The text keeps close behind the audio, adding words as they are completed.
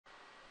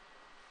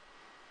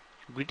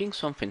Greetings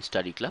from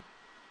Finstudyclub.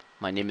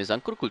 My name is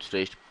Ankur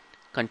Kulshrestha,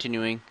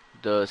 continuing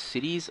the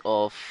series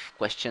of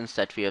questions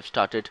that we have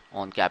started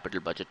on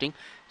capital budgeting.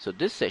 So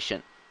this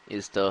session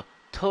is the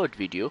third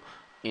video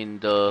in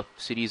the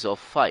series of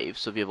 5.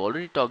 So we have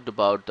already talked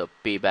about the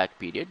payback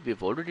period.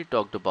 We've already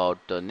talked about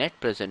the net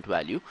present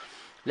value.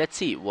 Let's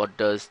see what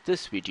does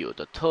this video,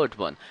 the third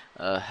one,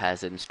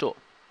 has in store.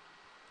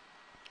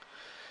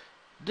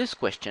 This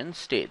question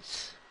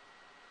states,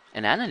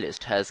 an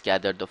analyst has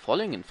gathered the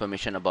following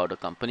information about a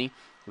company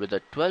with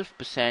a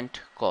 12%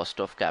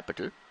 cost of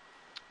capital.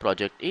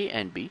 Project A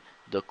and B,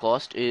 the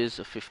cost is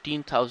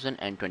 15,000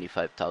 and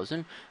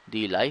 25,000.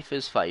 The life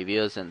is 5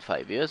 years and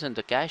 5 years, and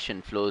the cash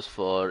inflows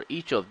for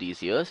each of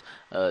these years,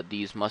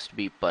 these must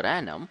be per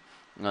annum,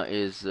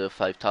 is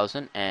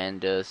 5,000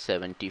 and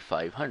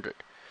 7,500.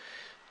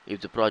 If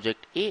the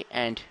project A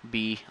and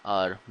B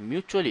are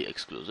mutually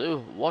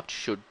exclusive, what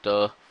should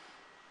the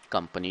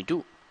company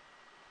do?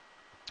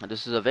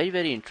 This is a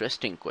very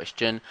interesting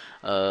question,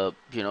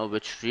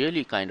 which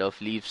really kind of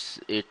leaves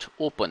it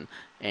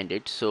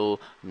open-ended.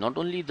 So not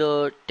only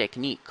the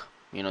technique,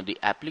 the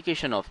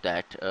application of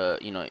that,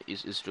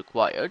 is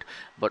required,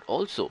 but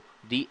also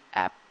the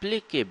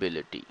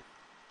applicability.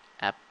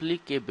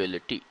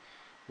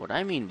 What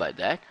I mean by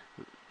that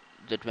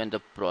when the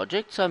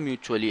projects are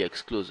mutually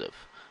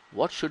exclusive,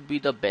 what should be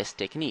the best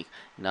technique?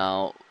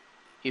 Now,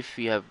 if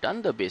we have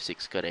done the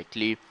basics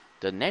correctly,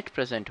 the net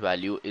present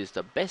value is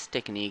the best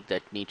technique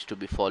that needs to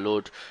be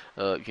followed,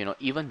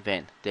 even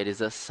when there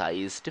is a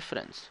size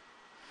difference.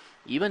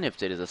 Even if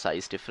there is a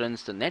size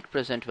difference, the net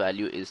present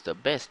value is the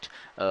best,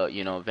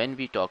 when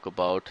we talk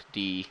about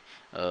the,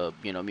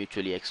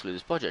 mutually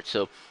exclusive project.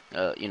 So,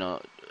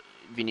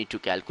 we need to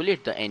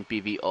calculate the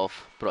NPV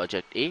of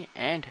project A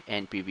and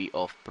NPV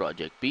of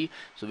project B.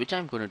 So, which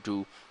I'm going to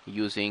do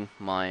using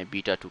my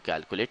beta 2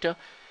 calculator.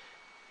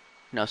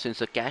 Now, since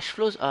the cash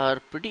flows are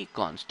pretty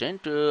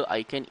constant,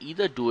 I can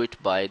either do it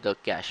by the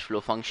cash flow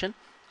function,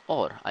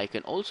 or I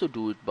can also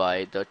do it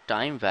by the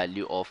time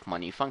value of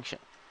money function.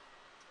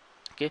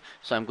 Okay,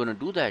 so I'm going to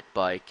do that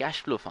by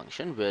cash flow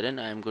function, wherein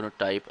I'm going to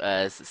type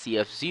as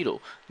CF0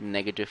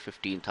 negative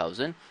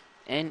 15,000,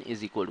 N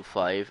is equal to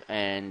 5,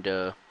 and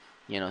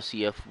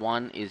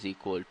CF1 is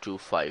equal to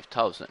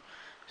 5,000.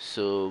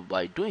 So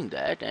by doing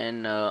that,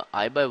 and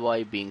I by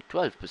Y being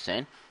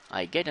 12%,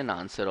 I get an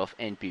answer of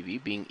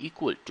NPV being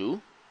equal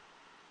to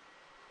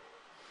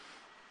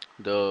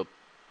the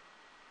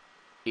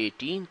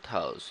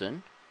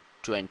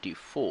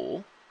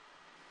 18,024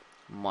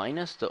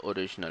 minus the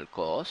original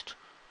cost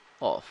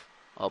of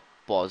a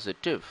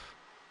positive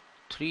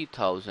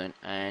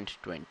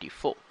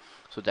 3,024.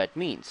 So that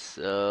means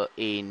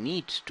A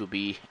needs to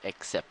be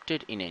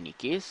accepted in any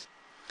case.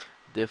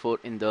 Therefore,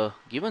 in the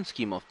given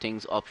scheme of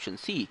things, option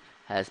C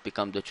has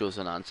become the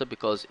chosen answer,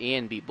 because A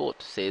and B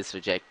both says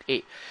reject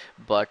A.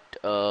 But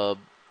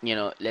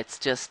let's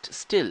just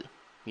still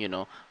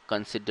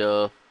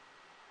consider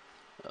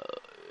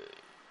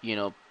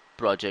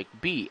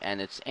project B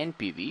and its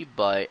NPV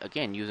by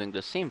again using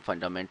the same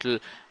fundamental,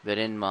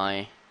 wherein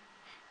my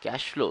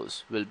cash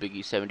flows will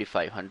be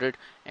 7,500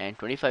 and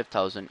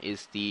 25,000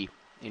 is the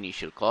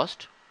initial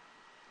cost.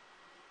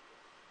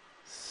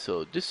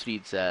 So this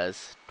reads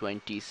as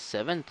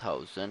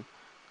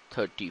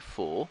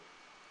 27,034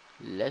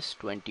 less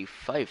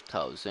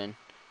 25,000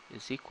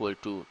 is equal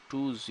to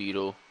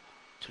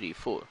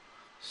 2,034.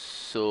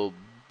 So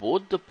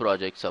both the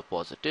projects are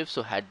positive.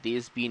 So had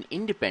these been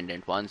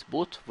independent ones,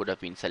 both would have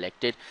been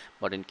selected.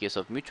 But in case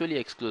of mutually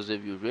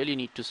exclusive, you really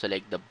need to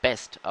select the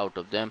best out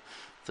of them.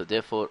 So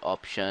therefore,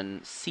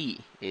 option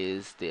C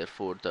is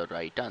therefore the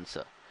right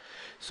answer.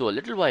 So a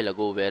little while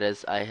ago,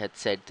 whereas I had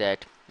said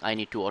that I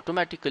need to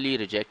automatically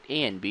reject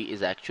A and B,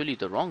 is actually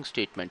the wrong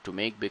statement to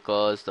make,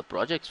 because the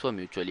projects were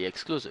mutually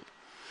exclusive.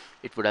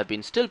 It would have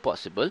been still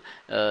possible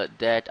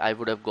that I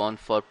would have gone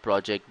for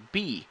project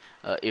B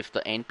if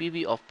the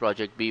NPV of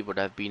project B would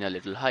have been a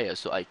little higher.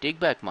 So I take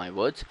back my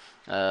words,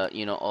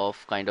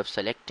 of kind of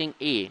selecting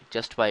A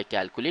just by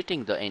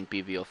calculating the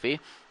NPV of A,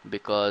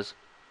 because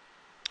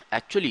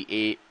actually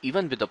A,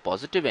 even with a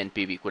positive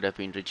NPV, could have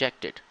been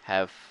rejected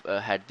had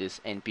this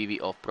NPV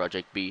of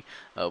project B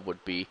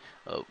would be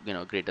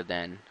greater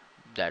than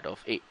that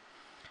of A.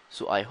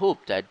 So I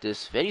hope that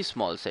this very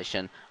small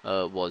session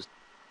was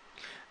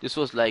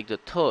like the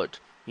third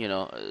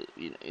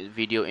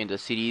video in the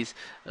series.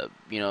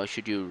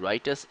 Should you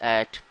write us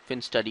at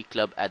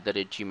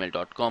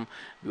finstudyclub@gmail.com,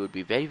 we would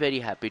be very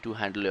happy to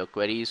handle your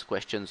queries,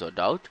 questions, or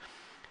doubt.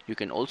 You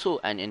can also,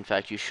 and in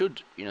fact you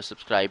should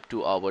subscribe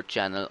to our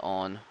channel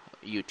on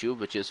YouTube,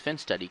 which is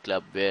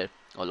Finstudyclub, where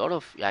a lot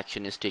of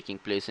action is taking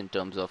place in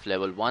terms of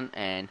level 1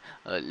 and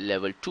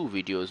level 2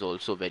 videos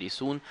also very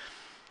soon.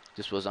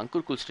 This was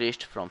Ankur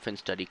Kulshrestha from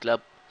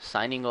Finstudyclub,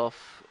 signing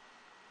off.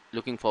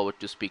 Looking forward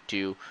to speak to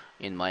you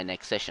in my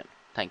next session.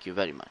 Thank you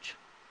very much.